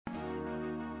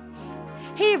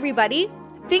Hey everybody!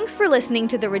 Thanks for listening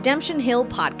to the Redemption Hill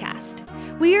podcast.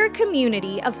 We are a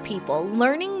community of people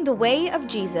learning the way of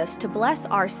Jesus to bless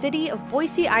our city of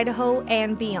Boise, Idaho,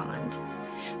 and beyond.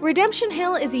 Redemption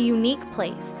Hill is a unique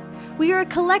place. We are a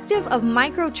collective of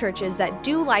micro-churches that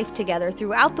do life together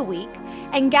throughout the week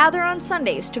and gather on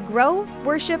Sundays to grow,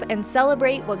 worship, and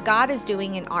celebrate what God is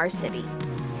doing in our city.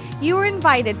 You are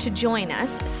invited to join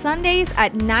us Sundays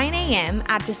at 9 a.m.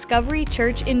 at Discovery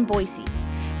Church in Boise,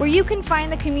 where you can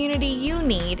find the community you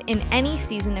need in any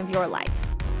season of your life.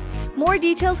 More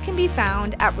details can be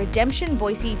found at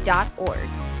redemptionboise.org.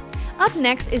 Up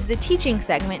next is the teaching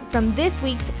segment from this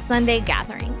week's Sunday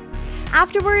gathering.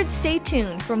 Afterwards, stay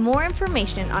tuned for more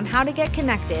information on how to get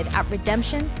connected at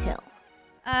Redemption Hill.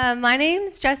 My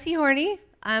name's Jessie Horney.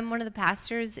 I'm one of the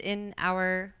pastors in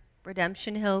our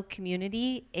Redemption Hill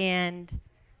community, and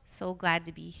so glad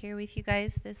to be here with you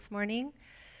guys this morning.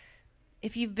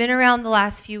 If you've been around the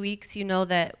last few weeks, you know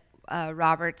that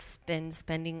Robert's been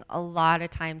spending a lot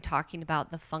of time talking about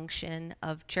the function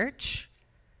of church,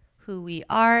 who we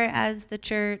are as the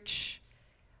church,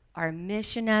 our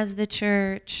mission as the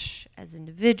church, as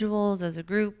individuals, as a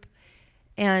group.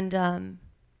 And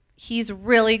he's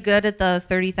really good at the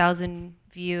 30,000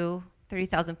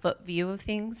 foot view of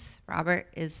things. Robert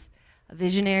is a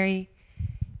visionary.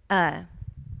 But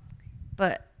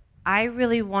I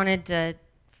really wanted to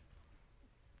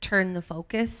turn the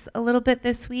focus a little bit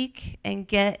this week and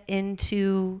get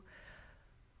into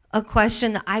a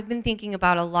question that I've been thinking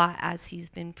about a lot as he's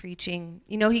been preaching.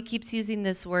 You know, he keeps using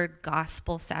this word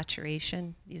gospel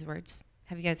saturation, these words.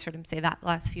 Have you guys heard him say that the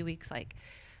last few weeks? Like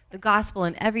the gospel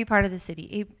in every part of the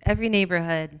city, every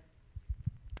neighborhood,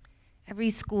 every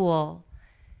school.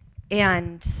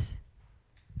 And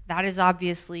that is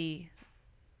obviously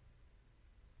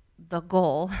the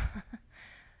goal.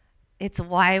 It's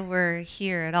why we're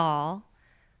here at all.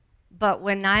 But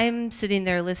when I'm sitting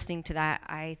there listening to that,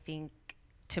 I think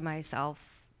to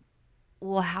myself,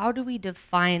 well, how do we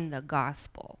define the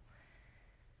gospel?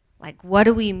 Like, what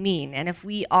do we mean? And if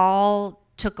we all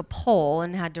took a poll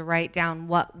and had to write down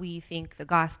what we think the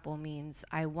gospel means,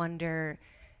 I wonder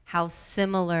how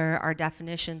similar our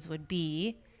definitions would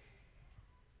be.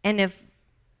 And if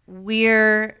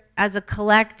we're, as a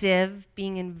collective,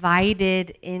 being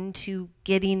invited into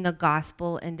getting the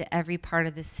gospel into every part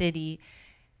of the city,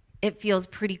 it feels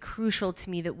pretty crucial to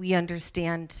me that we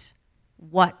understand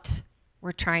what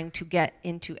we're trying to get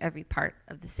into every part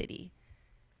of the city.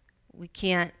 We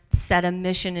can't set a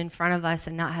mission in front of us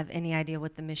and not have any idea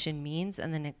what the mission means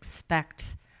and then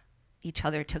expect each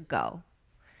other to go.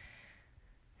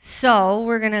 So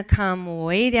we're going to come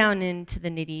way down into the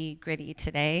nitty-gritty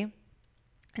today.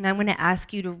 And I'm going to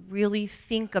ask you to really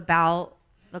think about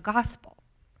the gospel.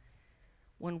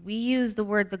 When we use the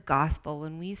word the gospel,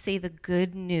 when we say the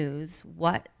good news,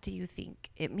 what do you think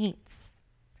it means?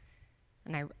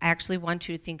 And I actually want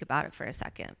you to think about it for a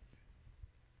second.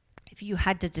 If you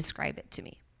had to describe it to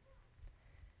me.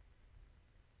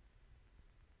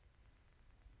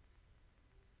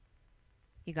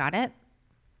 You got it?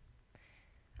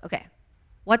 Okay.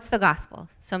 What's the gospel?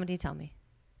 Somebody tell me.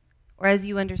 Or as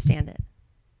you understand it.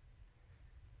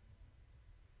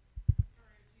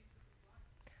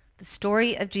 The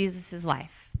story of Jesus'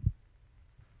 life.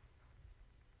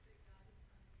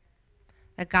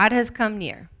 That God has come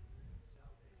near.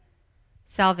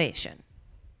 Salvation.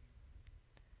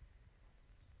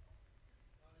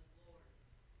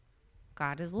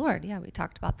 God is Lord. Yeah, we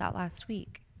talked about that last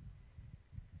week.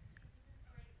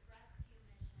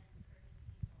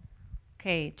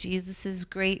 Okay, Jesus'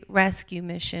 great rescue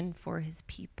mission for his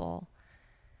people.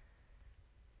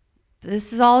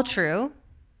 This is all true.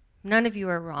 None of you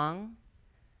are wrong.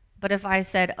 But if I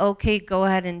said, okay, go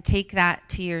ahead and take that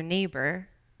to your neighbor,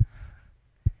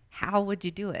 how would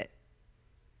you do it?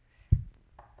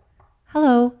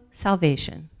 Hello,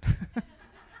 salvation.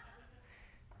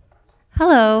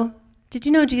 Hello, did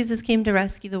you know Jesus came to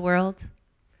rescue the world?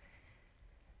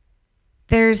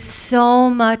 There's so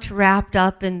much wrapped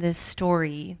up in this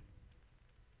story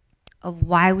of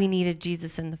why we needed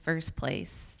Jesus in the first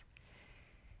place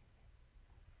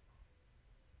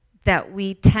that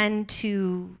we tend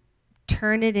to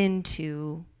turn it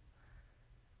into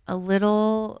a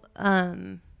little,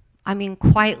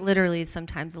 quite literally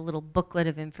sometimes a little booklet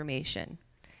of information.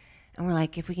 And we're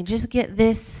like, if we can just get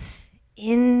this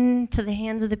into the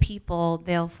hands of the people,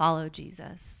 they'll follow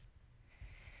Jesus.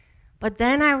 But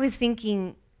then I was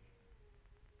thinking,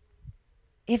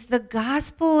 if the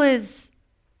gospel is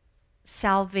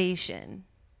salvation,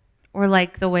 or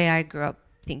like the way I grew up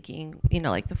thinking,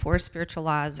 like the 4 spiritual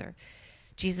laws, or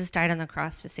Jesus died on the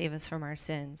cross to save us from our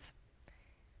sins,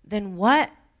 then what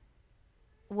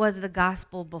was the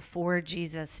gospel before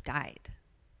Jesus died?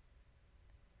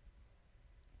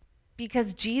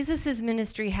 Because Jesus'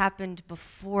 ministry happened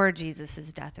before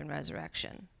Jesus' death and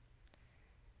resurrection.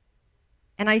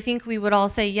 And I think we would all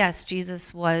say, yes,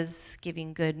 Jesus was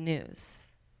giving good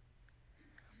news.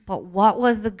 But what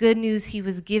was the good news he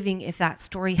was giving if that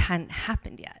story hadn't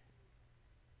happened yet?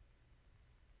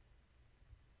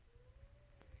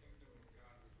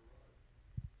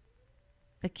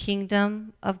 The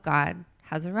kingdom of God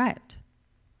has arrived.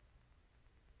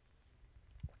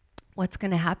 What's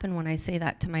going to happen when I say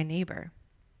that to my neighbor?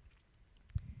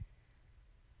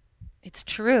 It's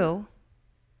true.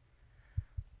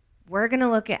 We're going to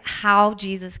look at how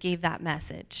Jesus gave that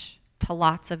message to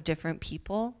lots of different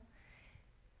people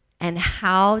and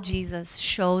how Jesus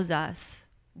shows us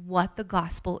what the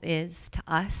gospel is to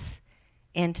us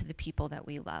and to the people that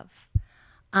we love.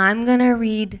 I'm going to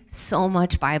read so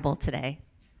much Bible today,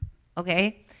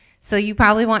 okay? So you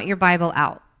probably want your Bible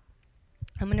out.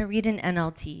 I'm going to read an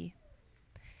NLT,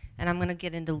 and I'm going to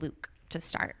get into Luke to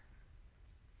start.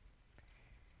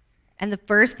 And the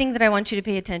first thing that I want you to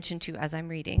pay attention to as I'm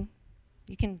reading,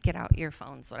 you can get out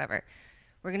earphones, whatever.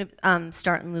 We're going to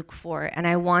start in Luke 4, and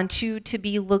I want you to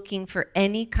be looking for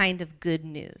any kind of good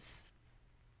news.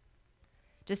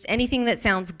 Just anything that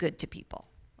sounds good to people,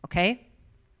 okay?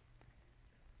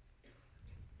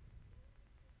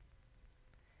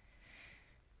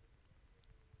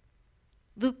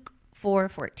 Luke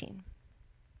 4:14.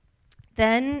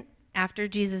 Then, after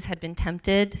Jesus had been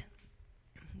tempted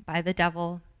by the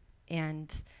devil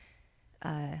and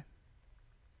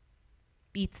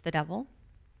beats the devil,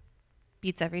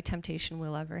 beats every temptation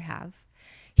we'll ever have,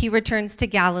 he returns to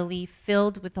Galilee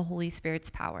filled with the Holy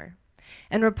Spirit's power,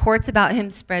 and reports about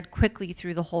him spread quickly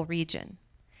through the whole region.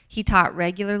 He taught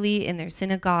regularly in their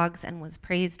synagogues and was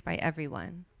praised by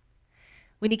everyone.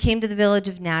 When he came to the village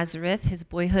of Nazareth, his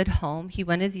boyhood home, he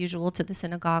went as usual to the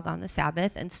synagogue on the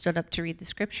Sabbath and stood up to read the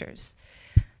scriptures.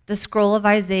 The scroll of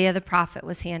Isaiah the prophet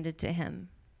was handed to him,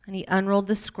 and he unrolled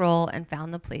the scroll and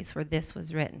found the place where this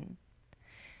was written.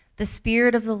 The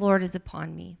Spirit of the Lord is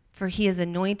upon me, for he has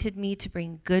anointed me to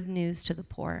bring good news to the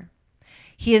poor.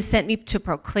 He has sent me to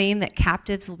proclaim that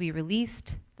captives will be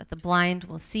released, that the blind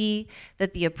will see,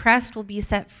 that the oppressed will be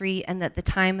set free, and that the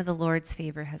time of the Lord's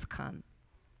favor has come.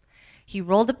 He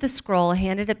rolled up the scroll,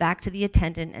 handed it back to the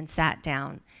attendant, and sat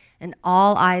down, and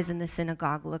all eyes in the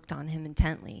synagogue looked on him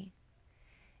intently.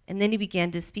 And then he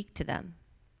began to speak to them.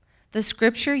 The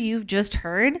scripture you've just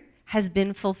heard has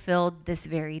been fulfilled this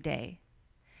very day.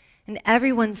 And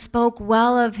everyone spoke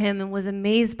well of him and was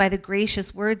amazed by the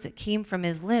gracious words that came from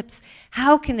his lips.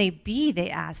 How can they be, they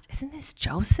asked. Isn't this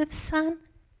Joseph's son?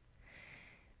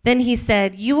 Then he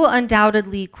said, you will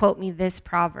undoubtedly quote me this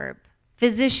proverb,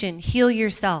 physician, heal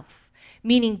yourself,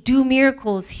 meaning do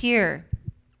miracles here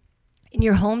in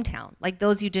your hometown, like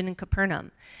those you did in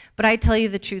Capernaum. But I tell you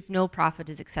the truth, no prophet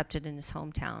is accepted in his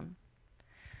hometown.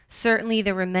 Certainly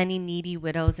there were many needy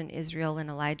widows in Israel in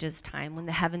Elijah's time when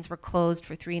the heavens were closed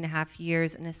for 3.5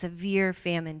 years and a severe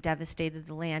famine devastated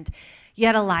the land.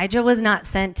 Yet Elijah was not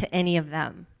sent to any of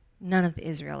them, none of the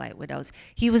Israelite widows.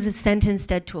 He was sent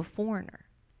instead to a foreigner,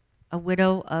 a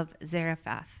widow of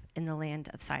Zarephath in the land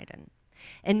of Sidon.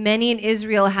 And many in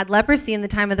Israel had leprosy in the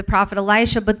time of the prophet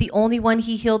Elisha, but the only one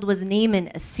he healed was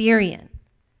Naaman, a Syrian.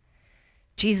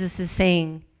 Jesus is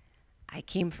saying, I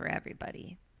came for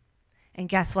everybody. And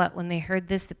guess what? When they heard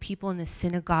this, the people in the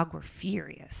synagogue were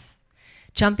furious.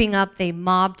 Jumping up, they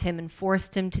mobbed him and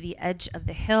forced him to the edge of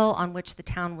the hill on which the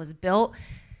town was built.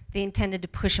 They intended to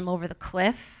push him over the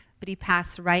cliff, but he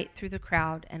passed right through the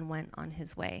crowd and went on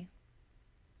his way.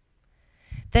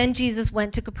 Then Jesus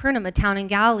went to Capernaum, a town in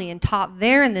Galilee, and taught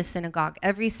there in the synagogue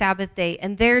every Sabbath day.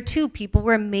 And there, too, people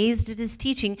were amazed at his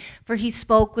teaching, for he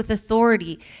spoke with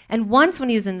authority. And once when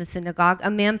he was in the synagogue,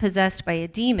 a man possessed by a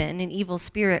demon, an evil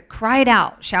spirit, cried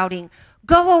out, shouting,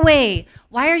 Go away!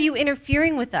 Why are you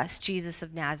interfering with us, Jesus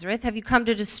of Nazareth? Have you come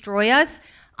to destroy us?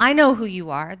 I know who you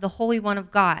are, the Holy One of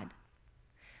God.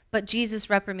 But Jesus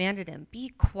reprimanded him. Be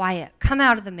quiet. Come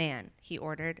out of the man, he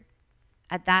ordered.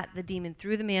 At that, the demon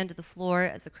threw the man to the floor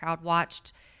as the crowd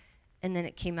watched, and then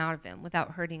it came out of him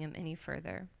without hurting him any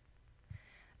further.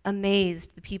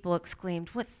 Amazed, the people exclaimed,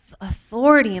 What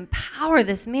authority and power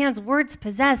this man's words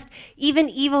possessed! Even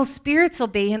evil spirits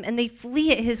obey him, and they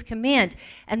flee at his command.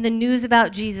 And the news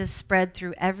about Jesus spread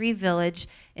through every village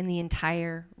in the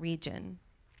entire region.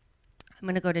 I'm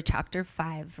going to go to chapter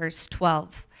 5, verse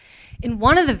 12. In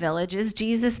one of the villages,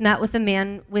 Jesus met with a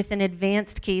man with an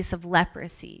advanced case of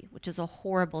leprosy, which is a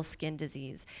horrible skin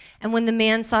disease. And when the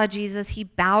man saw Jesus, he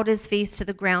bowed his face to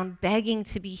the ground, begging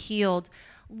to be healed.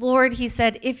 Lord, he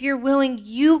said, if you're willing,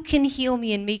 you can heal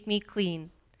me and make me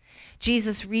clean.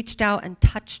 Jesus reached out and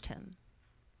touched him.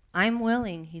 I'm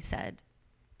willing, he said,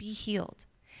 be healed.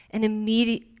 And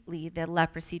immediately the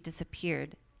leprosy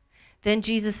disappeared. Then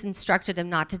Jesus instructed him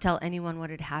not to tell anyone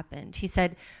what had happened. He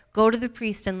said, go to the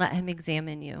priest and let him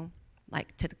examine you,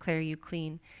 like to declare you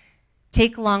clean.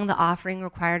 Take along the offering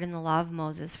required in the law of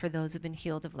Moses for those who have been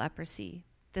healed of leprosy.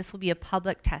 This will be a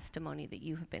public testimony that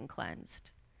you have been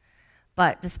cleansed.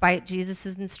 But despite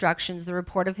Jesus' instructions, the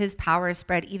report of his power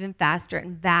spread even faster,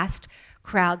 and vast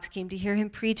crowds came to hear him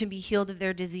preach and be healed of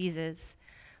their diseases.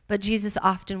 But Jesus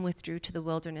often withdrew to the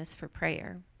wilderness for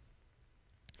prayer.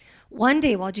 One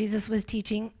day while Jesus was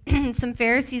teaching, some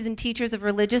Pharisees and teachers of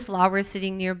religious law were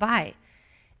sitting nearby.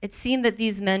 It seemed that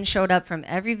these men showed up from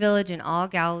every village in all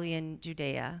Galilee and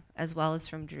Judea, as well as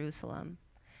from Jerusalem.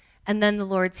 And then the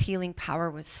Lord's healing power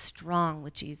was strong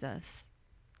with Jesus.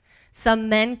 Some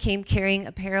men came carrying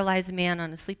a paralyzed man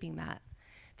on a sleeping mat.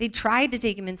 They tried to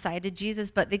take him inside to Jesus,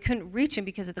 but they couldn't reach him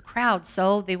because of the crowd,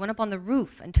 so they went up on the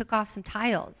roof and took off some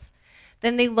tiles.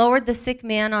 Then they lowered the sick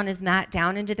man on his mat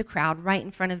down into the crowd right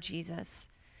in front of Jesus.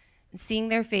 And seeing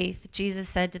their faith, Jesus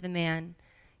said to the man,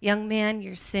 young man,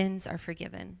 your sins are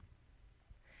forgiven.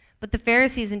 But the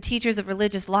Pharisees and teachers of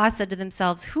religious law said to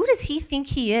themselves, who does he think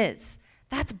he is?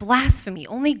 That's blasphemy.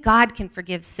 Only God can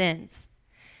forgive sins.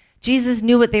 Jesus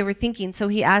knew what they were thinking, so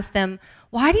he asked them,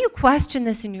 why do you question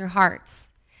this in your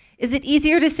hearts? Is it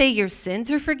easier to say your sins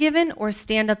are forgiven or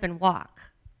stand up and walk?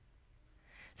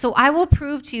 So I will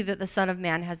prove to you that the Son of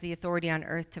Man has the authority on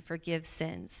earth to forgive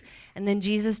sins. And then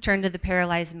Jesus turned to the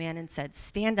paralyzed man and said,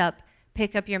 stand up,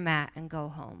 pick up your mat, and go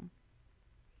home.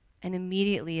 And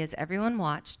immediately, as everyone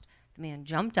watched, the man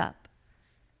jumped up,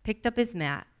 picked up his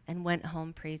mat, and went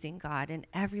home praising God. And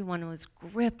everyone was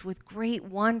gripped with great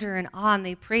wonder and awe, and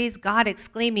they praised God,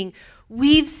 exclaiming,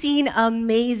 we've seen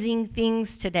amazing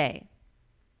things today.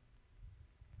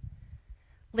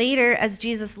 Later, as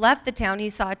Jesus left the town, he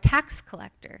saw a tax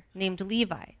collector named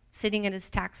Levi sitting at his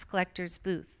tax collector's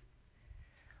booth.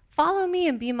 Follow me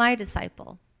and be my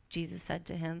disciple, Jesus said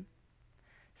to him.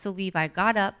 So Levi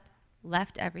got up,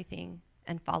 left everything,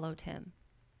 and followed him.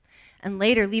 And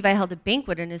later, Levi held a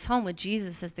banquet in his home with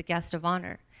Jesus as the guest of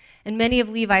honor. And many of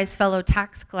Levi's fellow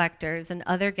tax collectors and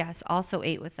other guests also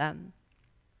ate with them.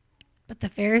 But the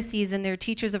Pharisees and their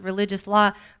teachers of religious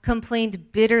law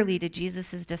complained bitterly to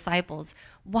Jesus' disciples,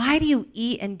 why do you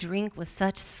eat and drink with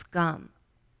such scum?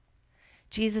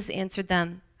 Jesus answered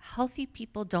them, healthy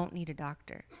people don't need a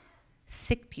doctor.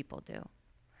 Sick people do.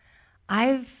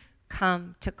 I've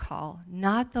come to call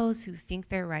not those who think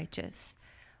they're righteous,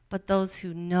 but those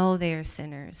who know they are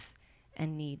sinners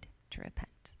and need to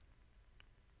repent.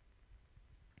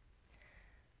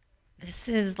 This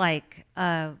is like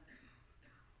a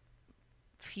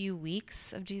few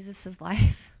weeks of Jesus'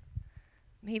 life,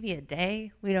 maybe a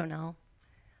day, we don't know.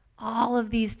 All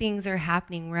of these things are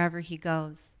happening wherever he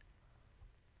goes.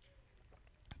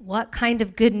 What kind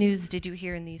of good news did you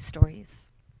hear in these stories?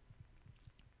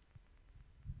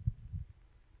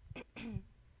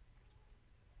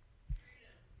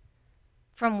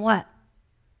 From what?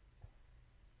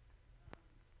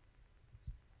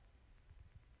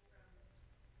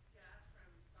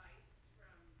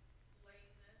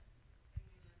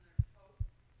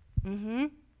 Mm-hmm.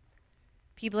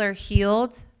 People are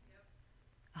healed.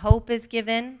 Yep. Hope is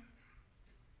given.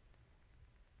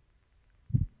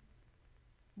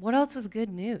 What else was good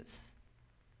news?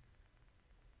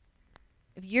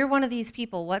 If you're one of these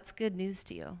people, what's good news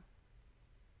to you?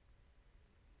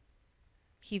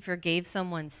 He forgave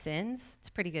someone's sins.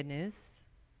 It's pretty good news.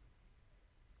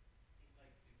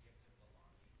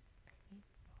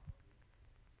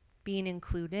 Being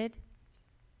included.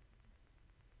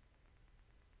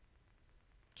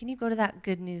 Can you go to that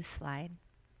good news slide?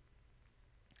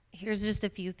 Here's just a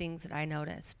few things that I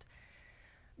noticed.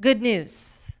 Good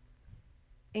news.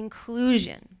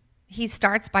 Inclusion. He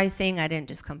starts by saying, I didn't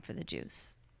just come for the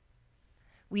Jews.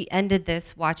 We ended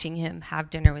this watching him have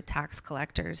dinner with tax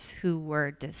collectors who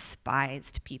were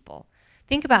despised people.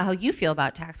 Think about how you feel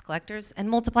about tax collectors and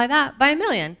multiply that by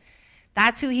 1,000,000.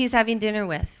 That's who he's having dinner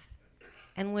with,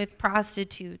 and with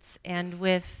prostitutes and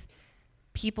with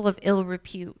people of ill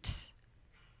repute.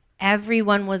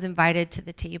 Everyone was invited to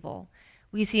the table.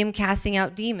 We see him casting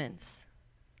out demons.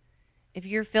 If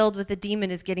you're filled with a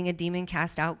demon, is getting a demon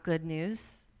cast out good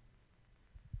news?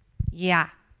 Yeah.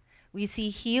 We see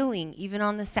healing even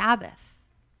on the Sabbath.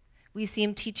 We see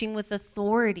him teaching with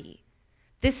authority.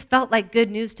 This felt like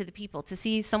good news to the people, to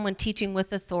see someone teaching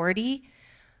with authority.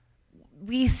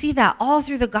 We see that all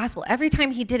through the gospel. Every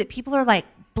time he did it, people are like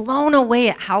blown away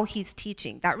at how he's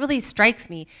teaching. That really strikes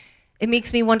me. It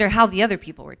makes me wonder how the other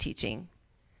people were teaching,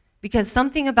 because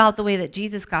something about the way that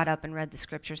Jesus got up and read the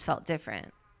scriptures felt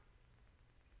different.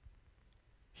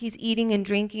 He's eating and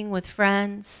drinking with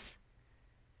friends.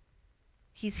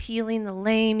 He's healing the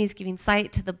lame. He's giving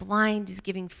sight to the blind. He's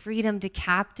giving freedom to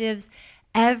captives.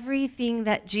 Everything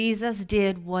that Jesus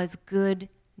did was good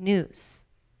news.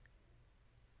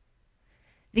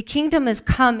 The kingdom has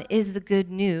come is the good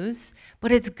news,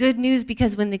 but it's good news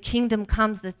because when the kingdom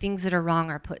comes, the things that are wrong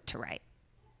are put to right.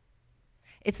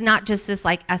 It's not just this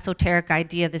like esoteric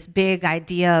idea, this big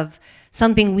idea of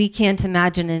something we can't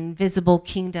imagine, an invisible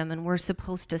kingdom, and we're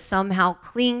supposed to somehow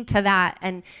cling to that,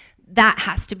 and that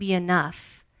has to be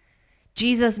enough.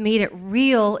 Jesus made it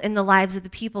real in the lives of the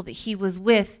people that he was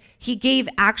with. He gave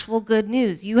actual good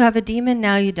news. You have a demon,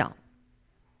 now you don't.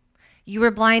 You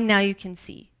were blind, now you can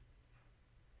see.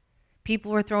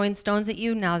 People were throwing stones at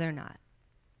you, now they're not.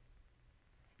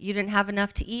 You didn't have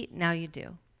enough to eat, now you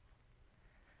do.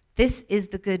 This is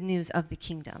the good news of the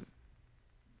kingdom.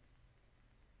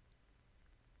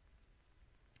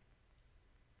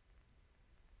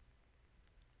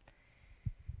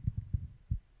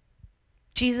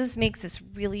 Jesus makes this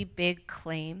really big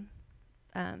claim.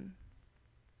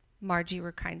 Margie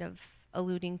were kind of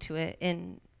alluding to it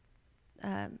in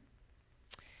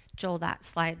Joel, that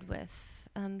slide with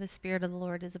the Spirit of the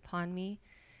Lord is upon me.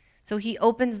 So he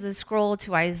opens the scroll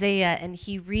to Isaiah and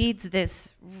he reads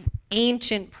this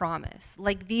ancient promise.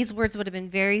 Like, these words would have been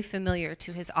very familiar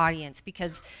to his audience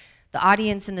because the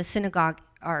audience in the synagogue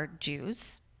are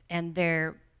Jews, and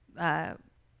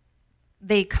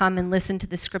they come and listen to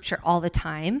the scripture all the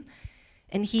time.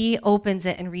 And he opens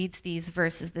it and reads these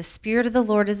verses. The Spirit of the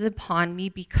Lord is upon me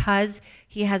because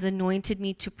he has anointed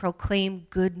me to proclaim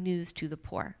good news to the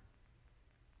poor.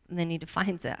 And then he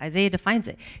defines it. Isaiah defines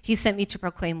it. He sent me to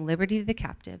proclaim liberty to the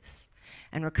captives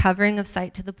and recovering of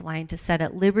sight to the blind, to set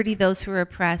at liberty those who are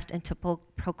oppressed, and to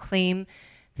proclaim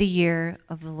the year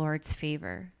of the Lord's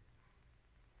favor.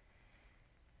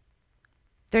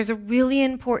 There's a really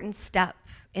important step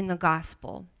in the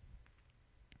gospel,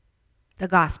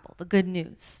 the good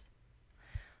news,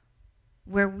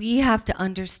 where we have to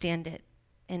understand it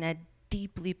in a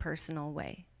deeply personal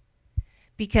way.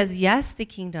 Because yes, the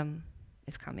kingdom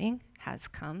is coming, has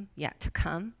come, yet to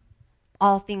come.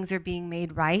 All things are being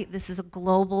made right. This is a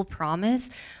global promise,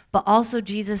 but also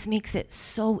Jesus makes it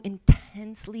so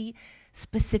intensely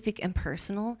specific and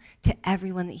personal to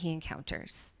everyone that he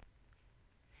encounters.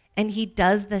 And he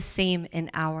does the same in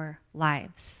our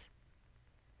lives.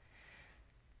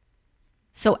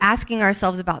 So asking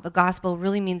ourselves about the gospel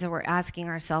really means that we're asking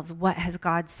ourselves, what has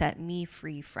God set me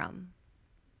free from?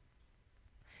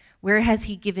 Where has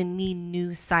he given me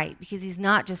new sight? Because he's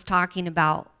not just talking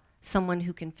about someone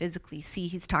who can physically see.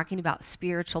 He's talking about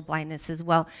spiritual blindness as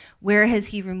well. Where has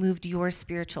he removed your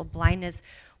spiritual blindness?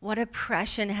 What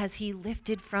oppression has he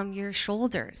lifted from your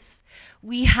shoulders?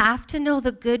 We have to know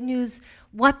the good news,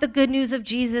 what the good news of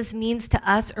Jesus means to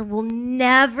us, or we'll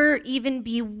never even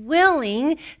be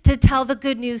willing to tell the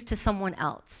good news to someone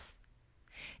else.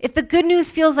 If the good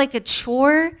news feels like a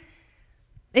chore,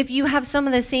 if you have some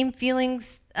of the same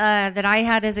feelings that I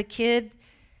had as a kid,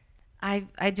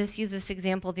 I just used this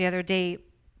example the other day.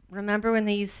 Remember when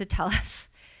they used to tell us,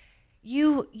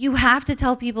 you have to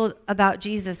tell people about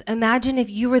Jesus. Imagine if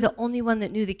you were the only one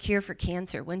that knew the cure for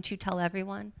cancer. Wouldn't you tell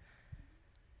everyone?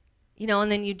 You know,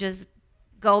 and then you just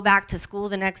go back to school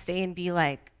the next day and be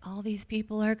like, all these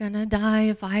people are going to die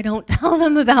if I don't tell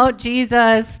them about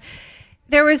Jesus.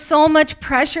 There was so much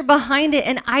pressure behind it,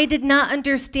 and I did not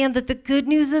understand that the good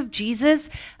news of Jesus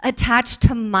attached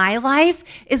to my life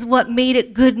is what made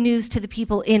it good news to the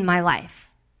people in my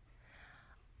life.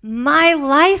 My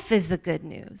life is the good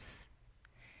news.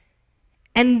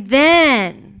 And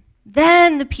then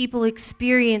the people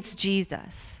experience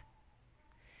Jesus.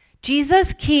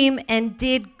 Jesus came and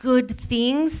did good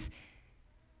things,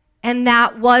 and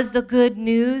that was the good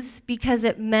news because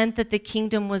it meant that the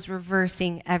kingdom was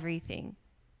reversing everything.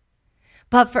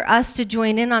 But for us to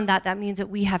join in on that, that means that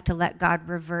we have to let God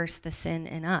reverse the sin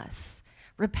in us.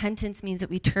 Repentance means that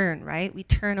we turn, right? We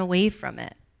turn away from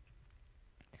it.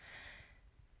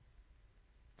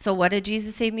 So what did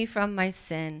Jesus save me from? My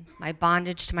sin, my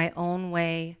bondage to my own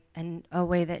way, and a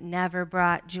way that never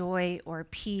brought joy or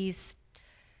peace,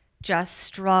 just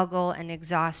struggle and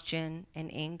exhaustion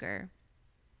and anger.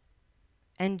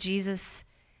 And Jesus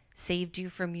saved you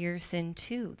from your sin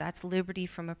too. That's liberty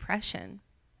from oppression.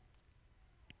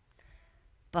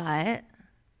 But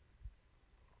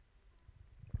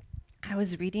I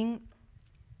was reading,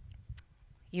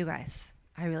 you guys,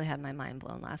 I really had my mind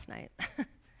blown last night.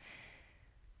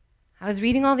 I was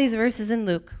reading all these verses in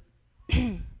Luke,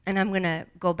 and And I'm going to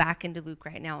go back into Luke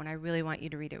right now, and I really want you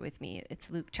to read it with me.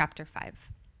 It's Luke chapter 5.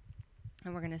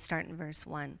 And we're going to start in verse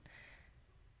 1.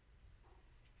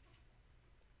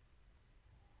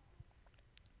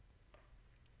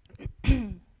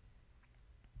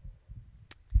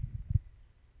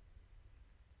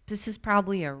 This is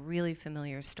probably a really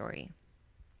familiar story.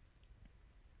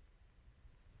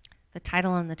 The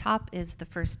title on the top is The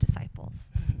First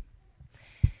Disciples.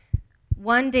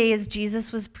 One day, as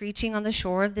Jesus was preaching on the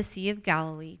shore of the Sea of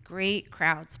Galilee, great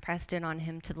crowds pressed in on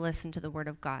him to listen to the word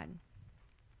of God.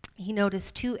 He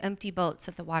noticed 2 empty boats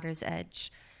at the water's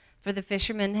edge, for the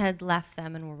fishermen had left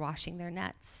them and were washing their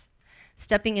nets.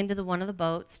 Stepping into one of the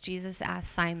boats, Jesus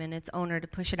asked Simon, its owner, to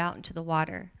push it out into the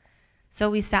water.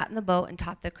 So he sat in the boat and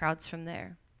taught the crowds from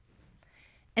there.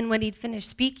 And when he'd finished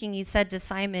speaking, he said to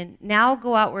Simon, "Now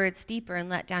go out where it's deeper and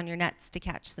let down your nets to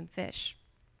catch some fish."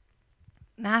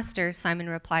 "Master," Simon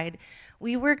replied,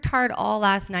 "we worked hard all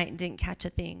last night and didn't catch a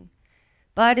thing.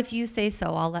 But if you say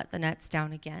so, I'll let the nets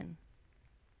down again."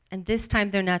 And this time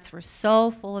their nets were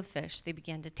so full of fish, they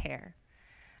began to tear.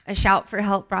 A shout for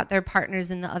help brought their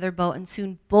partners in the other boat, and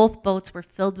soon both boats were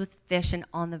filled with fish and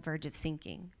on the verge of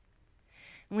sinking.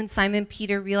 When Simon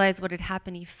Peter realized what had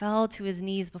happened, he fell to his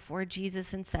knees before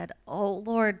Jesus and said, "Oh,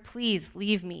 Lord, please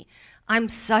leave me. I'm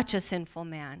such a sinful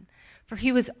man." For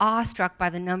he was awestruck by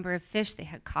the number of fish they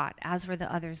had caught, as were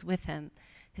the others with him.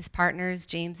 His partners,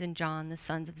 James and John, the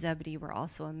sons of Zebedee, were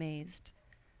also amazed.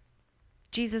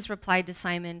 Jesus replied to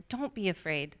Simon, "Don't be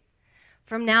afraid.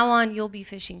 From now on, you'll be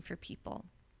fishing for people."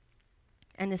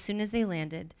 And as soon as they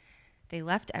landed, they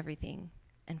left everything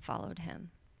and followed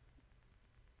him.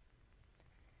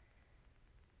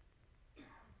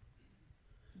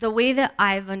 The way that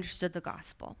I've understood the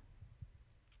gospel,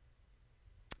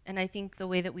 and I think the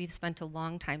way that we've spent a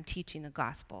long time teaching the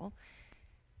gospel,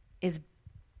 is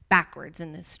backwards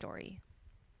in this story.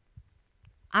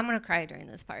 I'm going to cry during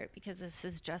this part because this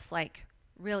is just like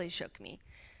really shook me.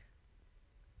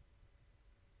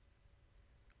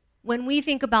 When we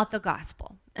think about the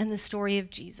gospel and the story of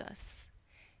Jesus,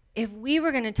 if we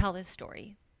were going to tell this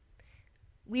story,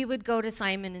 we would go to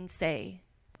Simon and say,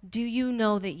 "Do you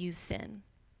know that you sin?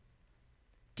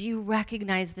 Do you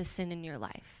recognize the sin in your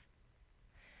life?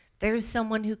 There's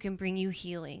someone who can bring you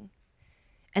healing,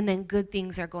 and then good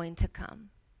things are going to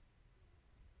come."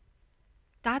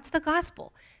 That's the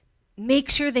gospel. Make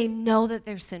sure they know that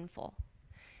they're sinful,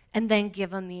 and then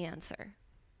give them the answer.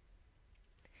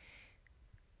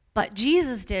 But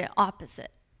Jesus did it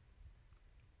opposite.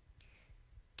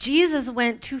 Jesus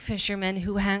went to fishermen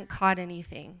who hadn't caught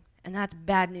anything, and that's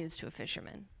bad news to a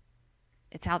fisherman.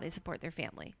 It's how they support their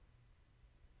family.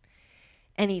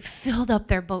 And he filled up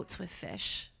their boats with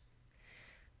fish.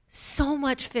 So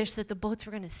much fish that the boats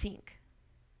were going to sink.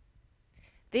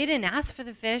 They didn't ask for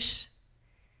the fish.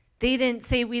 They didn't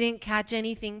say, "We didn't catch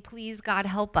anything. Please, God,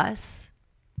 help us."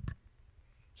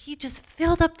 He just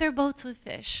filled up their boats with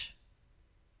fish.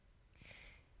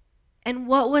 And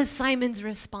what was Simon's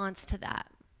response to that?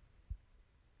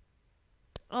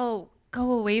 "Oh,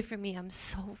 go away from me. I'm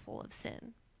so full of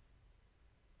sin."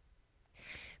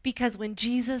 Because when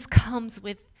Jesus comes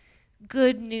with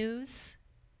good news,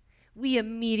 we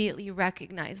immediately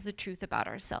recognize the truth about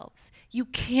ourselves. You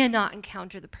cannot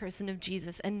encounter the person of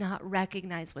Jesus and not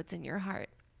recognize what's in your heart.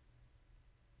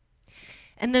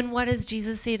 And then what does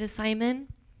Jesus say to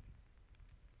Simon?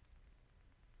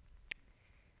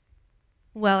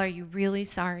 "Well, are you really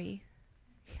sorry?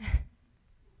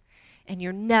 And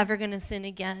you're never going to sin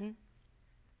again?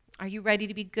 Are you ready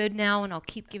to be good now, and I'll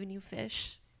keep giving you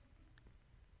fish?"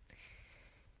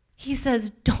 He says,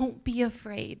 "Don't be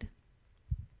afraid."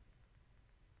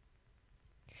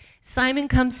 Simon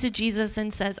comes to Jesus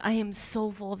and says, "I am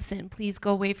so full of sin. Please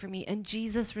go away from me." And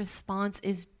Jesus' response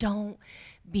is, "Don't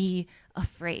be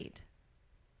afraid.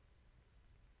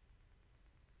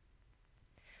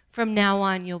 From now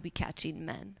on, you'll be catching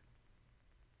men."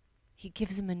 He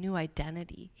gives him a new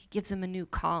identity. He gives him a new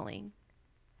calling.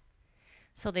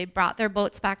 So they brought their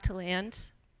boats back to land,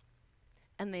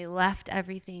 and they left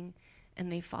everything, and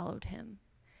they followed him.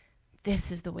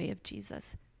 This is the way of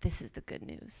Jesus. This is the good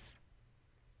news.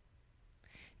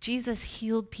 Jesus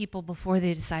healed people before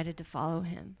they decided to follow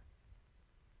him.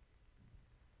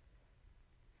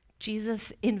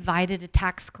 Jesus invited a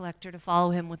tax collector to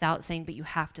follow him without saying, "But you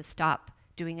have to stop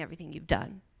doing everything you've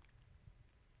done."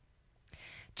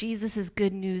 Jesus'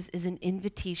 good news is an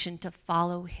invitation to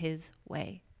follow his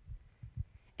way.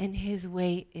 And his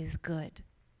way is good.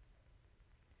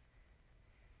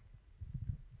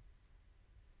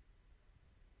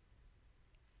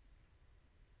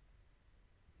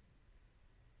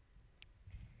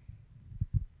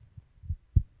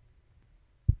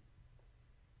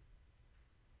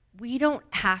 we don't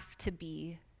have to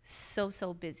be so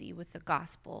busy with the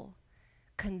gospel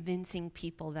convincing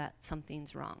people that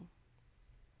something's wrong.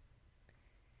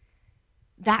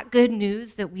 That good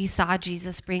news that we saw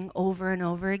Jesus bring over and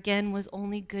over again was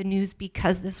only good news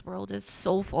because this world is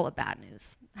so full of bad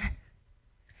news.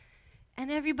 And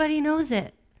everybody knows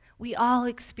it. We all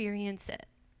experience it.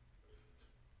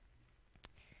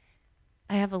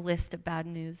 I have a list of bad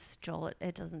news, Joel.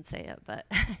 It doesn't say it, but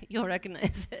you'll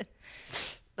recognize it.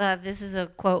 This is a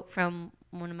quote from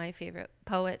one of my favorite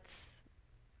poets.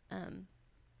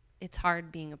 It's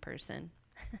hard being a person.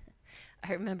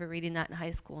 I remember reading that in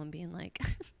high school and being like,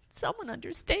 someone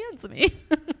understands me.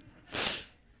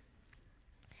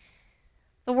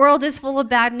 The world is full of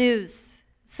bad news.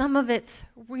 Some of it's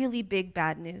really big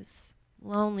bad news.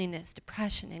 Loneliness,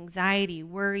 depression, anxiety,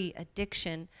 worry,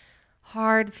 addiction,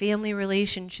 hard family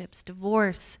relationships,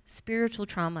 divorce, spiritual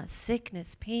trauma,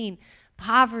 sickness, pain,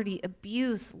 poverty,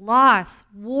 abuse, loss,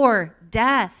 war,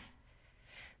 death.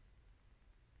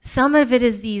 Some of it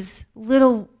is these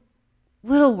little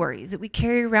worries that we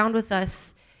carry around with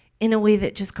us in a way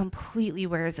that just completely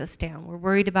wears us down. We're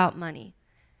worried about money,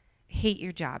 hate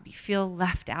your job, you feel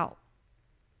left out.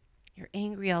 You're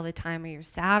angry all the time, or you're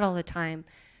sad all the time.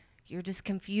 You're just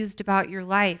confused about your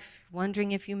life,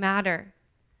 wondering if you matter.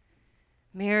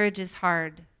 Marriage is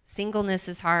hard. Singleness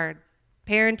is hard.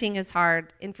 Parenting is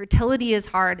hard. Infertility is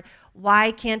hard.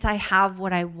 Why can't I have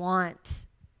what I want?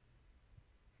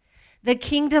 The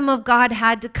kingdom of God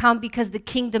had to come because the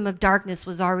kingdom of darkness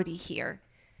was already here.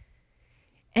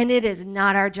 And it is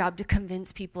not our job to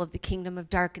convince people of the kingdom of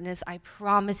darkness. I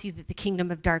promise you that the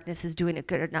kingdom of darkness is doing a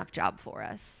good enough job for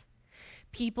us.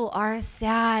 People are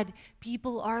sad.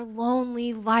 People are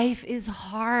lonely. Life is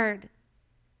hard.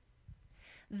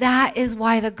 That is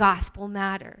why the gospel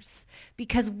matters,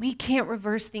 because we can't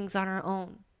reverse things on our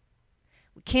own.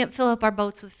 We can't fill up our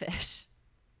boats with fish.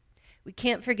 We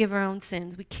can't forgive our own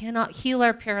sins. We cannot heal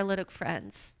our paralytic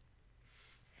friends.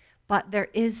 But there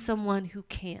is someone who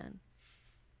can.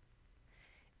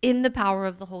 In the power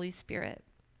of the Holy Spirit,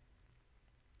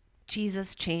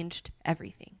 Jesus changed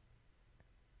everything.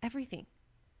 Everything.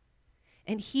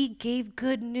 And he gave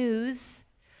good news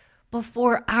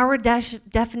before our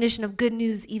definition of good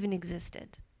news even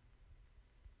existed.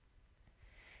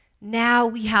 Now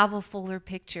we have a fuller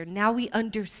picture. Now we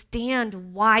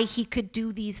understand why he could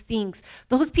do these things.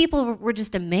 Those people were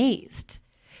just amazed.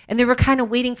 And they were kind of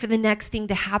waiting for the next thing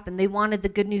to happen. They wanted the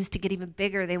good news to get even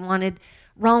bigger. They wanted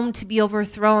Rome to be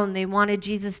overthrown. They wanted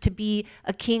Jesus to be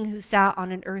a king who sat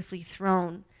on an earthly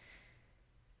throne.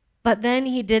 But then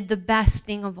he did the best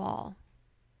thing of all.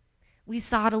 We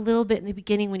saw it a little bit in the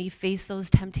beginning when he faced those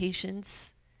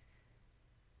temptations.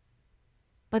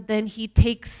 But then he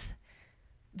takes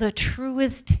the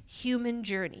truest human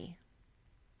journey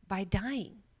by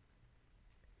dying.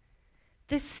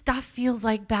 This stuff feels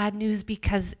like bad news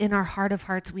because in our heart of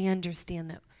hearts we understand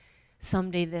that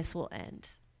someday this will end.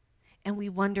 And we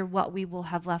wonder what we will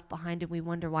have left behind, and we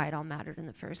wonder why it all mattered in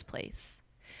the first place.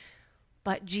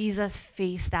 But Jesus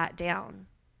faced that down.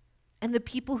 And the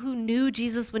people who knew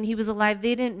Jesus when he was alive,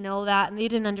 they didn't know that, and they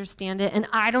didn't understand it, and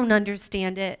I don't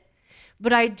understand it.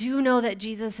 But I do know that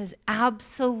Jesus has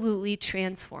absolutely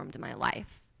transformed my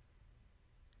life.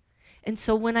 And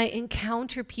so when I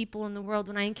encounter people in the world,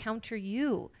 when I encounter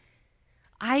you,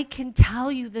 I can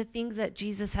tell you the things that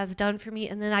Jesus has done for me,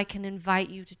 and then I can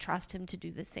invite you to trust him to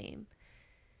do the same.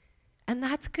 And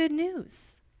that's good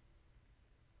news.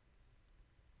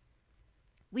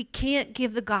 We can't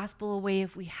give the gospel away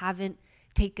if we haven't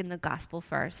taken the gospel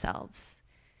for ourselves.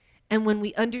 And when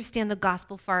we understand the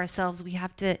gospel for ourselves, we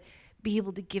have to be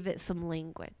able to give it some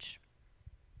language.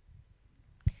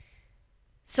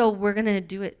 So we're going to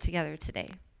do it together today.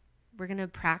 We're going to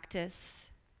practice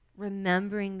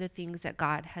remembering the things that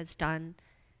God has done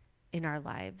in our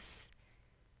lives.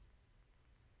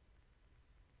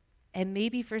 And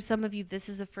maybe for some of you, this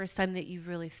is the first time that you've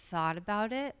really thought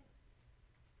about it.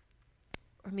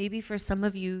 Or maybe for some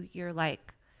of you, you're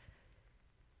like,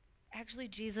 actually,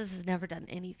 Jesus has never done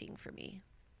anything for me.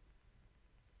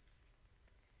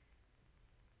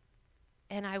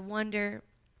 And I wonder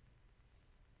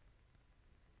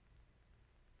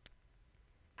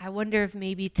if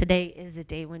maybe today is a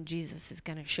day when Jesus is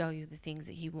going to show you the things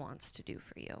that he wants to do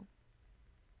for you.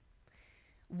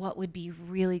 What would be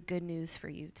really good news for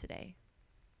you today?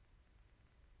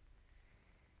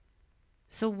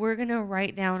 So we're going to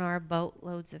write down our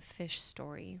boatloads of fish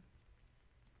story.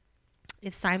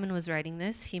 If Simon was writing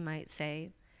this, he might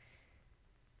say,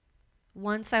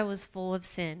 once I was full of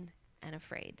sin and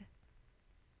afraid.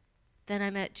 Then I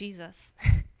met Jesus,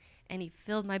 and he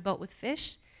filled my boat with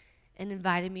fish and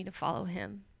invited me to follow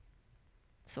him.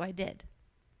 So I did.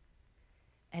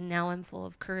 And now I'm full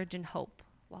of courage and hope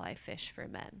while I fish for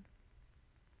men.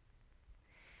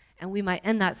 And we might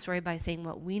end that story by saying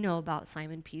what we know about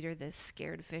Simon Peter, this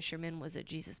scared fisherman, was that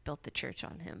Jesus built the church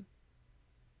on him.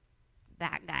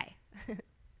 That guy.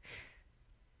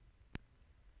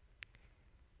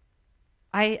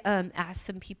 I asked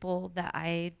some people that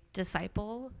I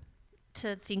disciple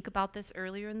to think about this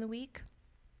earlier in the week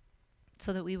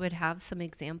so that we would have some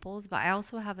examples, but I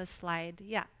also have a slide.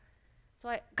 Yeah.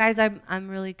 So guys, I'm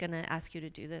really going to ask you to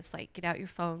do this. Like, get out your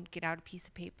phone, get out a piece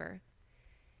of paper,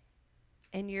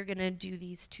 and you're going to do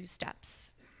these 2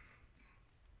 steps.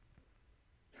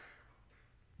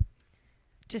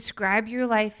 Describe your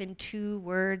life in 2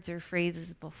 words or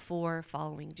phrases before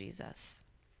following Jesus.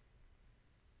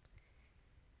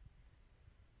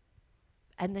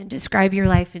 And then describe your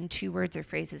life in 2 words or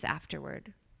phrases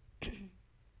afterward.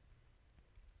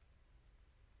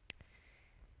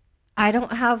 I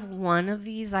don't have one of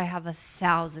these, I have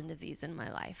 1,000 of these in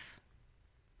my life.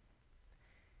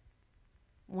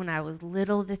 When I was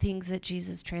little, the things that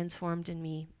Jesus transformed in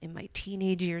me. In my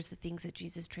teenage years, the things that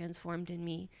Jesus transformed in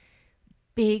me.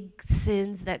 Big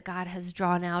sins that God has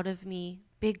drawn out of me.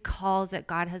 Big calls that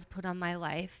God has put on my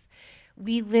life.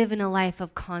 We live in a life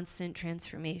of constant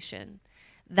transformation.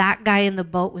 That guy in the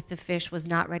boat with the fish was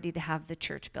not ready to have the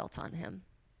church built on him.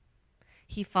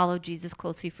 He followed Jesus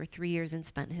closely for 3 years and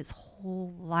spent his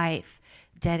whole life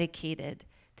dedicated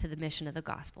to the mission of the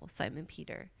gospel, Simon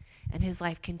Peter. And his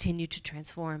life continued to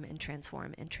transform and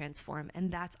transform and transform.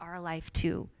 And that's our life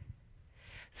too.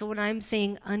 So when I'm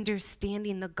saying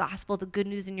understanding the gospel, the good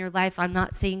news in your life, I'm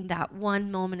not saying that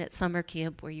one moment at summer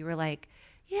camp where you were like,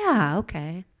 yeah,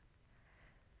 okay.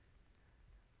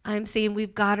 I'm saying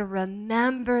we've got to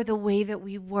remember the way that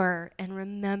we were and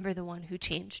remember the one who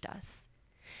changed us.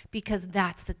 Because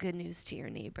that's the good news to your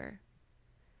neighbor.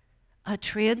 A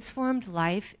transformed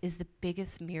life is the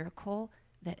biggest miracle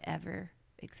that ever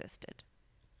existed.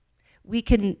 We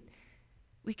can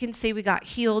say we got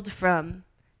healed from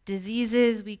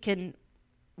diseases. We can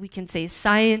say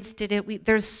science did it.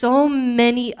 There's so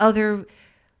many other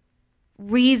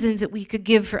reasons that we could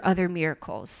give for other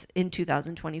miracles in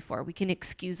 2024. We can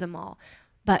excuse them all.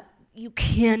 But you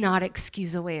cannot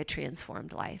excuse away a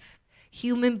transformed life.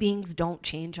 Human beings don't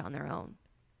change on their own.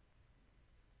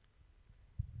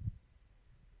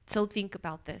 So think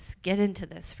about this. Get into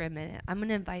this for a minute. I'm going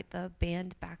to invite the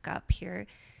band back up here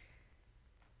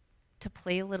to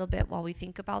play a little bit while we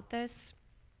think about this.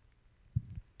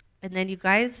 And then you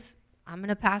guys, I'm going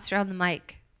to pass around the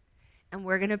mic. And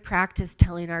we're going to practice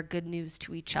telling our good news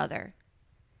to each other.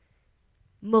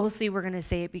 Mostly we're going to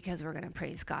say it because we're going to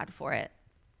praise God for it.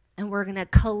 And we're going to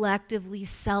collectively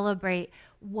celebrate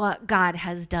what God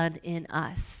has done in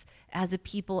us as a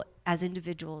people, as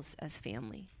individuals, as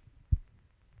family.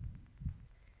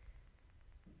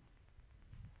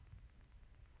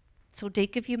 So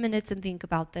take a few minutes and think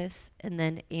about this, and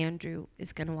then Andrew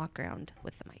is going to walk around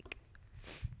with the mic.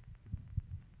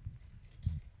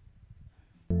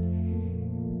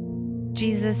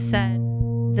 Jesus said,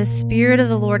 "The Spirit of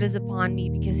the Lord is upon me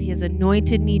because he has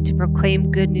anointed me to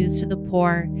proclaim good news to the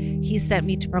poor. He sent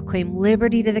me to proclaim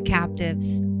liberty to the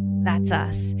captives," that's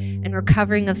us, "and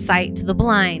recovering of sight to the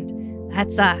blind,"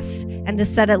 that's us, "and to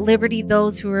set at liberty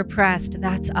those who are oppressed,"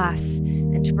 that's us,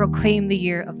 "and to proclaim the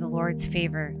year of the Lord's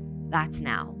favor," that's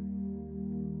now.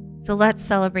 So let's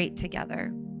celebrate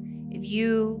together. If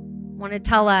you want to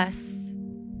tell us,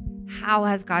 how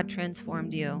has God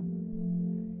transformed you?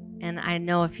 And I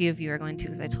know a few of you are going to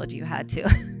because I told you you had to.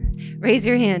 Raise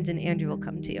your hand and Andrew will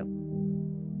come to you.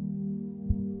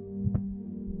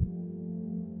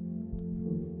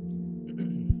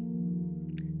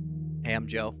 Hey, I'm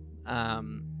Joe.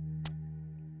 I'm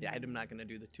not going to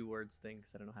do the 2 words thing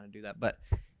because I don't know how to do that. But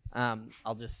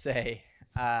I'll just say,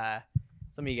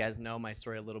 some of you guys know my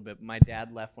story a little bit. My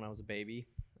dad left when I was a baby.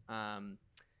 And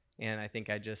I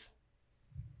think I just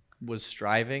was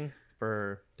striving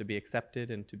to be accepted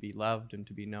and to be loved and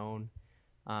to be known,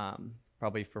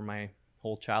 probably for my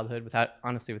whole childhood, without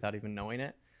even knowing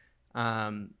it.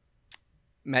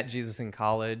 Met Jesus in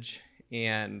college,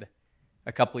 and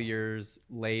a couple years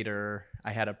later,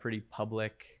 I had a pretty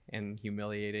public and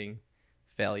humiliating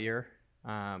failure.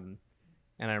 And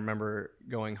I remember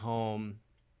going home,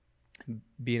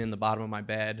 being in the bottom of my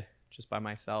bed, just by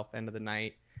myself, end of the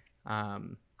night,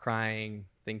 crying,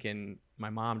 thinking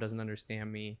my mom doesn't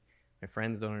understand me. My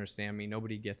friends don't understand me.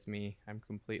 Nobody gets me. I'm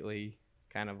completely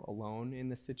kind of alone in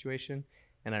this situation.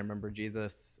 And I remember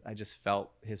Jesus, I just felt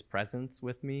his presence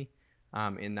with me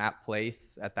in that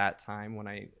place at that time when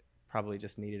I probably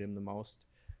just needed him the most.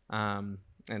 And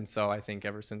so I think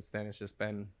ever since then, it's just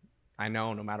been, I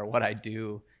know no matter what I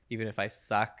do, even if I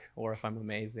suck or if I'm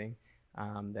amazing,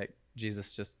 that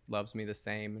Jesus just loves me the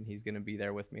same, and he's going to be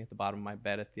there with me at the bottom of my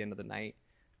bed at the end of the night.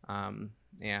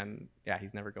 And yeah,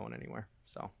 he's never going anywhere.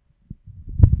 So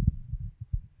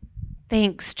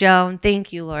Thanks, Joan.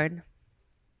 Thank you, Lord.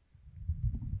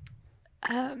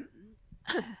 I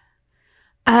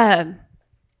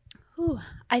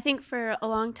think for a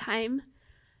long time,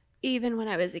 even when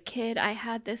I was a kid, I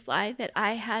had this lie that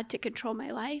I had to control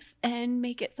my life and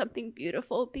make it something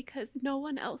beautiful because no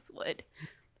one else would.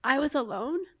 I was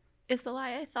alone, is the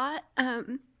lie I thought.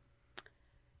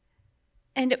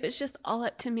 And it was just all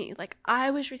up to me. Like,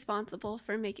 I was responsible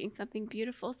for making something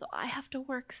beautiful, so I have to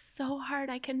work so hard.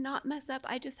 I cannot mess up.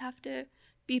 I just have to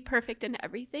be perfect in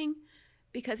everything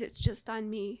because it's just on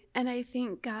me. And I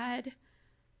think God,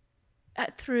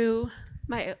 through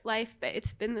my life, but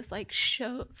it's been this like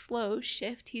slow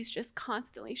shift. He's just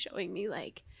constantly showing me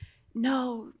like,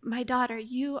 no, my daughter,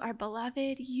 you are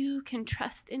beloved. You can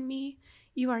trust in me.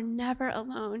 You are never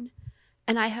alone.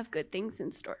 And I have good things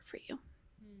in store for you.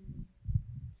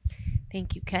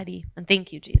 Thank you, Ketty. And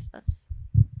thank you, Jesus.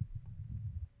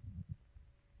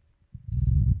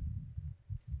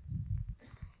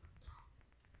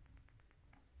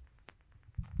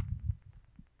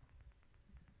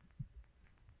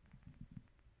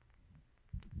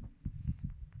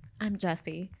 I'm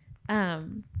Jessie.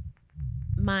 Mine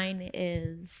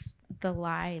is the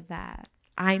lie that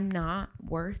I'm not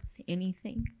worth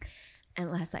anything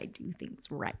unless I do things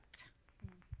right.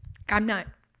 I'm not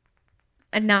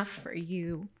enough for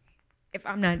you if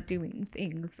I'm not doing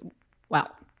things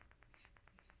well.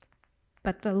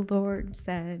 But the Lord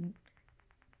said,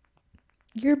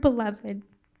 you're beloved,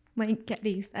 like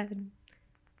Getty said.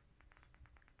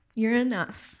 You're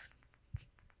enough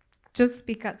just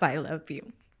because I love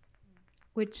you.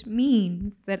 Which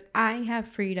means that I have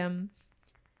freedom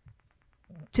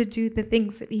to do the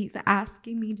things that he's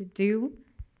asking me to do,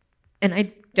 and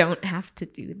I don't have to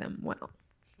do them well.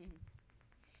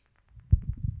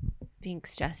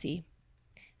 Thanks, Jessie.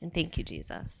 And thank you,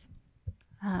 Jesus.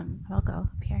 I'll go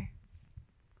up here.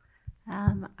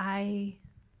 I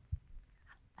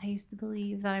used to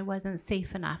believe that I wasn't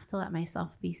safe enough to let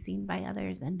myself be seen by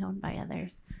others and known by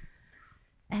others,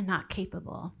 and not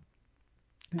capable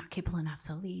enough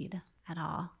to lead at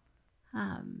all.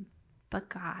 But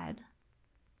God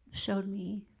showed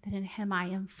me that in him I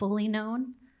am fully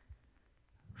known,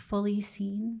 fully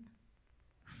seen,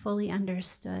 fully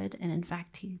understood, and in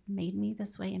fact, he made me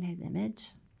this way in his image,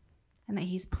 and that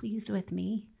he's pleased with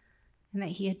me, and that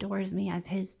he adores me as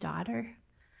his daughter.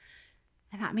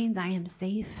 And that means I am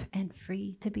safe and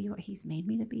free to be what he's made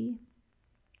me to be.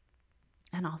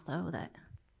 And also that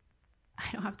I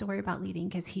don't have to worry about leading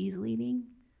because he's leading,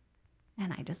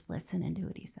 and I just listen and do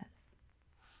what he says.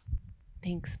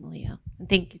 Thanks, Malia. And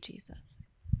thank you, Jesus.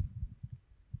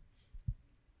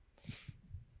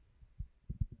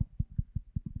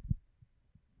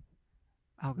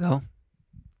 I'll go.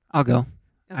 Okay.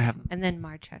 I have. And then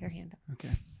Marge had her hand up.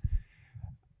 Okay.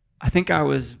 I think I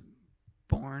was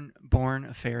born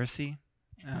a Pharisee.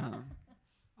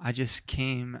 I just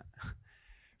came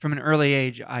from an early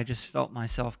age. I just felt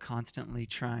myself constantly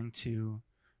trying to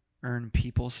earn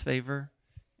people's favor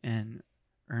and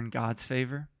earn God's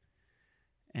favor,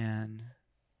 and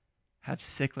have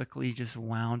cyclically just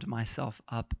wound myself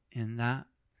up in that.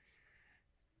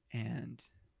 And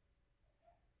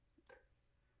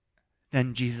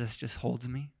then Jesus just holds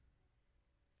me,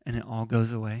 and it all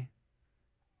goes away.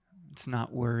 It's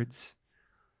not words,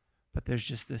 but there's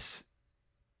just this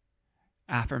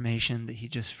affirmation that he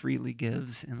just freely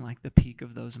gives in like the peak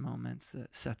of those moments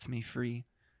that sets me free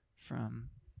from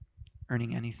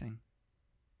earning anything.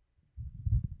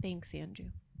 Thanks, Andrew.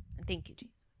 And thank you,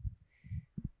 Jesus.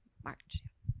 Marge.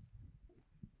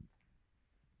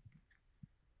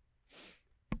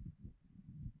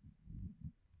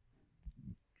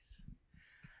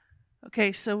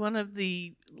 Okay, so one of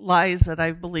the lies that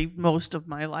I've believed most of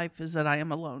my life is that I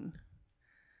am alone.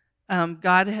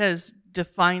 God has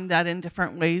defined that in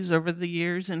different ways over the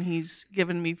years, and he's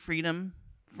given me freedom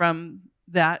from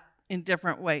that in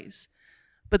different ways.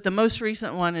 But the most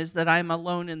recent one is that I'm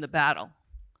alone in the battle.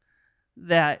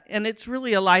 And it's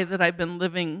really a lie that I've been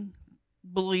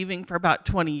believing for about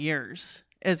 20 years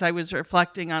as I was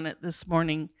reflecting on it this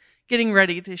morning, getting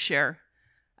ready to share.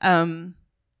 And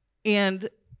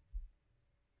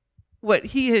what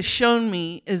he has shown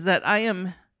me is that I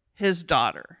am his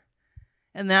daughter,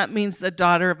 and that means the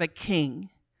daughter of a king.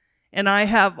 And I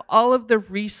have all of the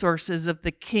resources of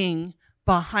the king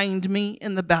behind me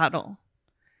in the battle.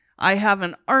 I have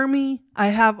an army, I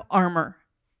have armor,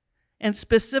 And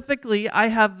specifically, I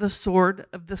have the sword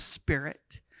of the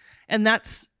Spirit. And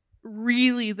that's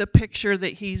really the picture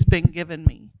that he's been given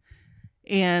me.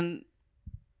 And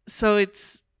so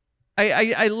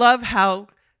I love how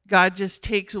God just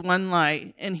takes one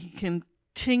lie and he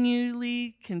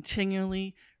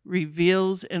continually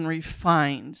reveals and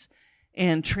refines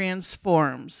and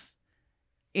transforms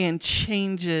and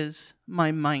changes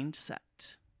my mindset.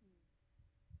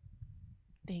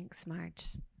 Thanks,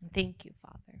 Marge. Thank you,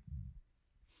 Father.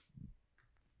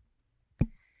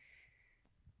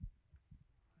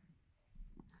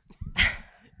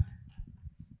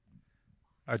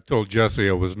 I told Jesse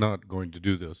I was not going to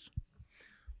do this.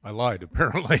 I lied,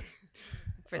 apparently.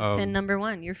 For sin number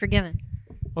 1, you're forgiven.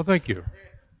 Well, thank you.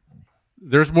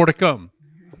 There's more to come.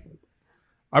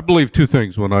 I believed 2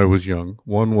 things when I was young.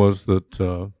 One was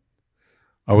that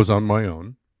I was on my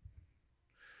own,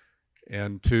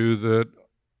 and 2, that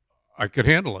I could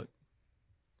handle it.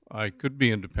 I could be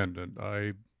independent.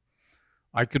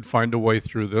 I could find a way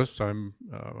through this. I'm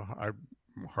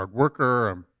a hard worker.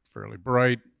 I'm fairly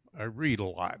bright. I read a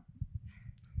lot.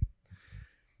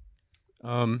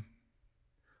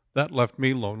 That left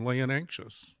me lonely and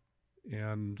anxious.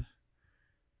 And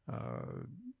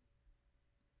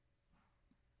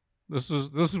this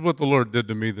is what the Lord did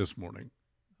to me this morning.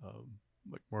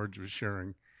 Like Marge was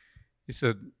sharing. He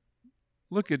said,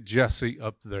 look at Jesse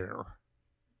up there.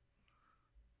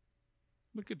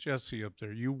 Look at Jesse up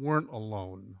there. You weren't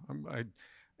alone.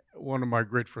 One of my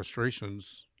great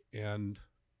frustrations and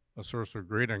a source of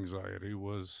great anxiety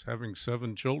was having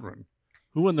 7 children.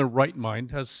 Who in their right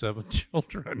mind has 7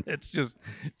 children? It's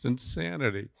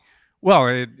insanity. Well,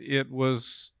 it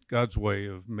was God's way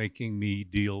of making me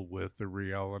deal with the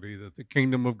reality that the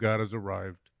kingdom of God has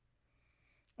arrived.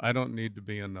 I don't need to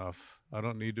be enough. I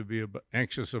don't need to be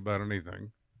anxious about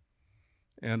anything.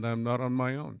 And I'm not on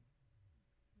my own.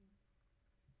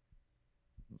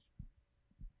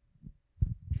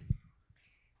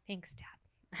 Thanks, Dad.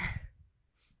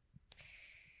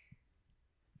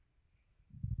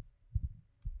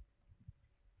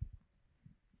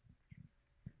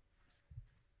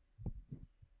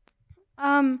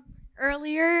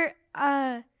 Earlier,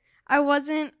 I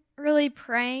wasn't really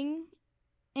praying,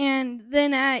 and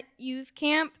then at youth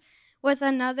camp with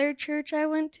another church I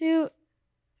went to,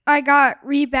 I got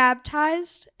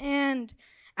rebaptized, and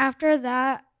after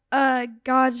that,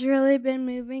 God's really been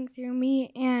moving through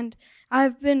me, and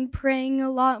I've been praying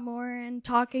a lot more and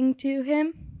talking to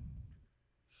him,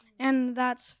 and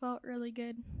that's felt really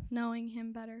good, knowing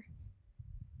him better.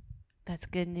 That's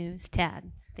good news,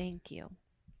 Tad. Thank you.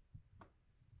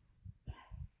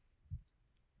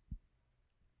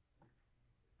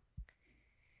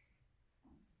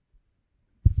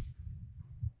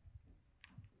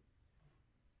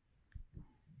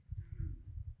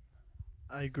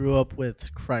 I grew up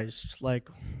with Christ like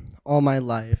all my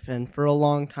life, and for a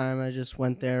long time I just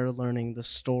went there learning the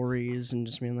stories and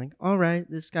just being like, all right,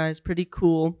 this guy's pretty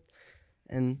cool,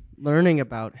 and learning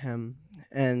about him.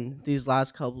 And these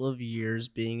last couple of years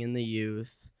being in the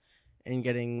youth and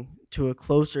getting to a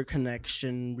closer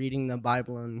connection, reading the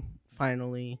Bible and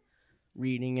finally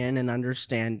reading it and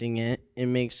understanding it, it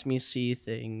makes me see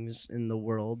things in the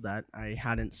world that I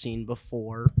hadn't seen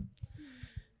before.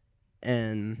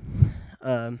 And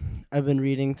I've been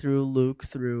reading through Luke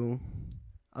through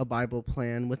a Bible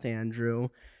plan with Andrew,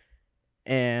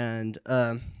 and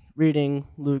reading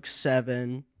Luke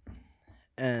 7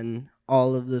 and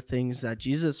all of the things that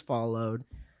Jesus followed.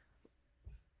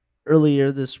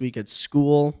 Earlier this week at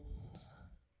school,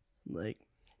 like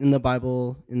in the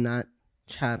Bible, in that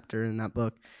chapter, in that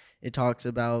book, it talks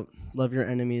about love your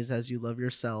enemies as you love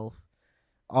yourself.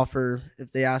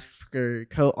 If they ask for your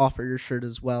coat, offer your shirt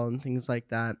as well, and things like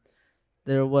that.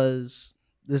 There was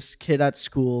this kid at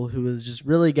school who was just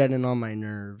really getting on my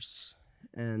nerves,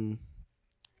 and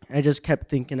I just kept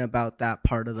thinking about that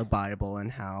part of the Bible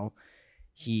and how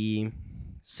he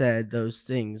said those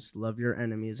things, love your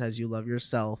enemies as you love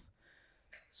yourself.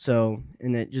 So,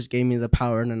 and it just gave me the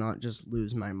power to not just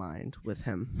lose my mind with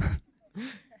him,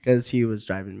 because he was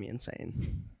driving me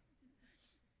insane.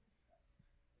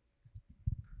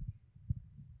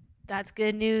 That's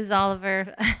good news,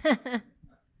 Oliver.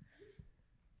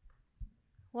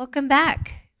 Welcome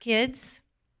back, kids.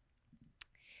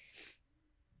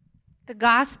 The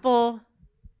gospel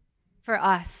for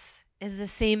us is the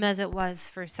same as it was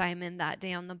for Simon that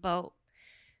day on the boat.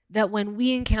 That when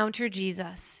we encounter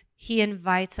Jesus, he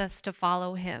invites us to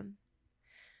follow him.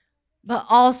 But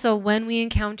also when we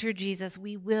encounter Jesus,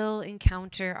 we will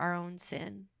encounter our own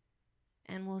sin.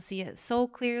 And we'll see it so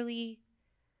clearly.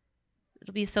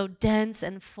 It'll be so dense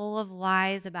and full of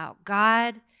lies about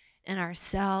God and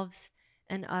ourselves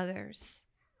and others.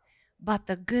 But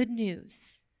the good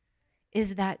news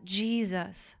is that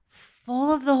Jesus,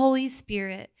 full of the Holy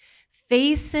Spirit,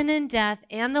 faced sin and death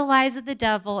and the lies of the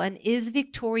devil and is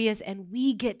victorious, and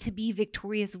we get to be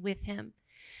victorious with him.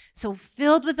 So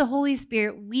filled with the Holy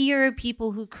Spirit, we are a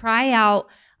people who cry out,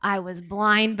 I was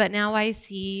blind, but now I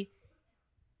see.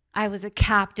 I was a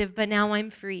captive, but now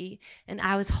I'm free. And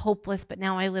I was hopeless, but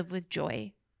now I live with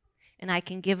joy. And I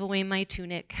can give away my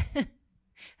tunic.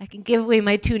 I can give away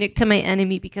my tunic to my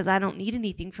enemy because I don't need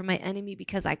anything from my enemy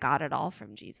because I got it all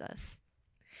from Jesus.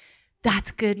 That's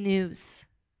good news.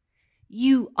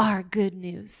 You are good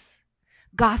news.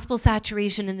 Gospel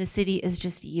saturation in the city is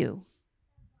just you.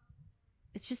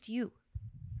 It's just you.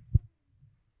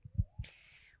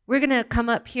 We're going to come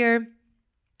up here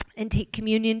and take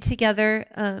communion together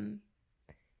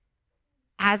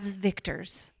as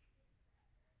victors.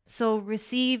 So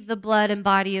receive the blood and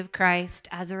body of Christ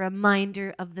as a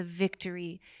reminder of the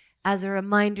victory, as a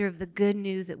reminder of the good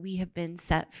news that we have been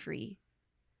set free.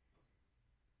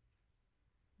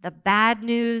 The bad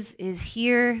news is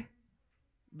here,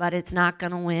 but it's not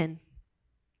going to win.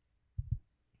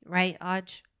 Right,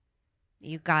 Aj?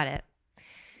 You got it.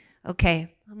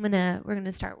 Okay, we're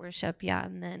gonna start worship,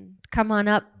 and then come on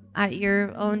up at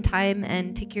your own time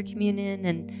and take your communion,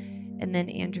 and then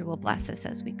Andrew will bless us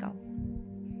as we go.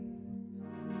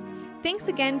 Thanks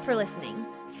again for listening.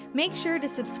 Make sure to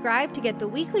subscribe to get the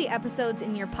weekly episodes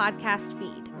in your podcast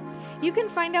feed. You can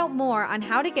find out more on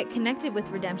how to get connected with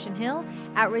Redemption Hill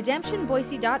at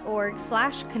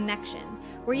redemptionboise.org/connection,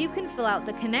 where you can fill out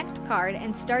the Connect card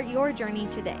and start your journey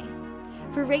today.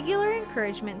 For regular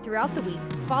encouragement throughout the week,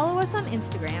 follow us on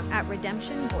Instagram at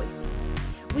Redemption Boise.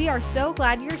 We are so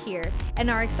glad you're here and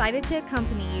are excited to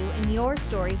accompany you in your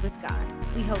story with God.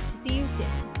 We hope to see you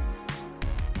soon.